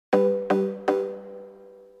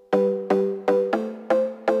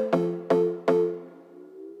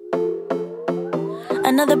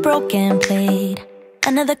Another broken plate,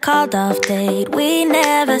 another called off date. We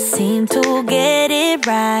never seem to get it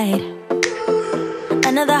right.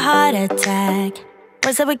 Another heart attack,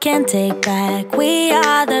 words that we can't take back. We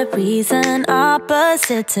are the reason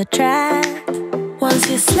opposites attract. Once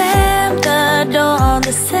you slam the door on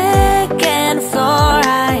the second floor,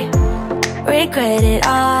 I regret it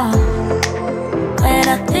all. When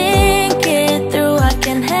I think it through, I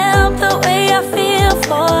can't help the way I feel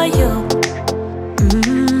for you.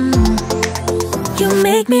 You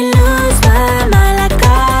make me lose my mind like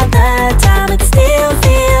all the time. It still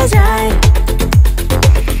feels right.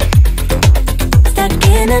 Stuck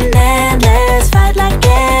in an endless fight like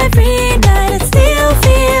every night. It still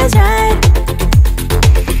feels right.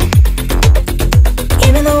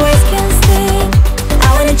 Even the worst can sting. I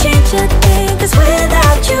wouldn't change a thing, 'cause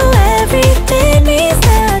without you everything means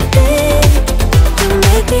nothing. You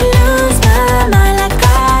make me lose my mind like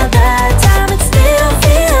all the time. It still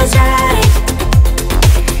feels right.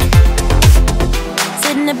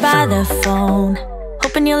 By the phone,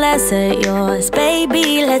 hoping you'll answer yours.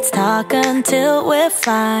 Baby, let's talk until we're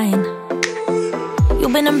fine.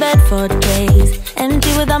 You've been in bed for days,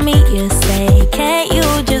 empty without me, you say. Can't you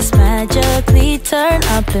just magically turn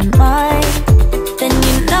up in mine? Then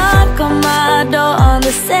you knock on my door on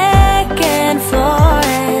the second floor,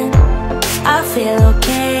 and I feel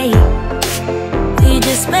okay. We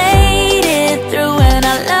just made it through, and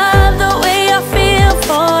I love the way I feel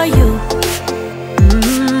for you.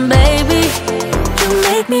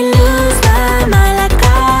 Make me lose my mind like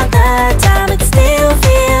all the time. It still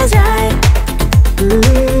feels right.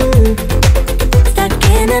 Stuck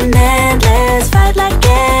in an endless fight like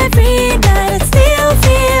every night. It still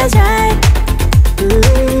feels right.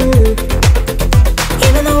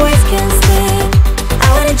 Even the worst can sting. I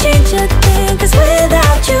wouldn't change a thing, 'cause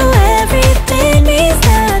without you everything means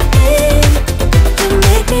nothing. You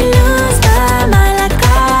make me lose my mind like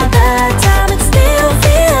all the time. It still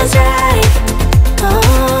feels right. Oh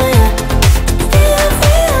yeah, still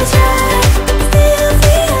feels right, still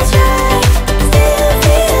feels right, still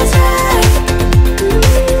feels right.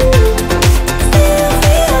 Still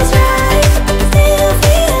feels right, still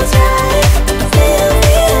feels right, still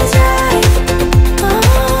feels right.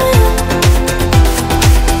 Oh yeah.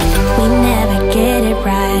 We never get it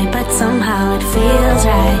right, but somehow it feels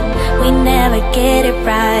right. We never get it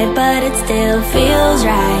right, but it still feels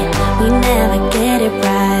right. We never get it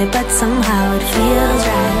right, but somehow it feels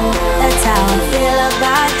right. That's how I feel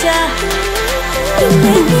about you.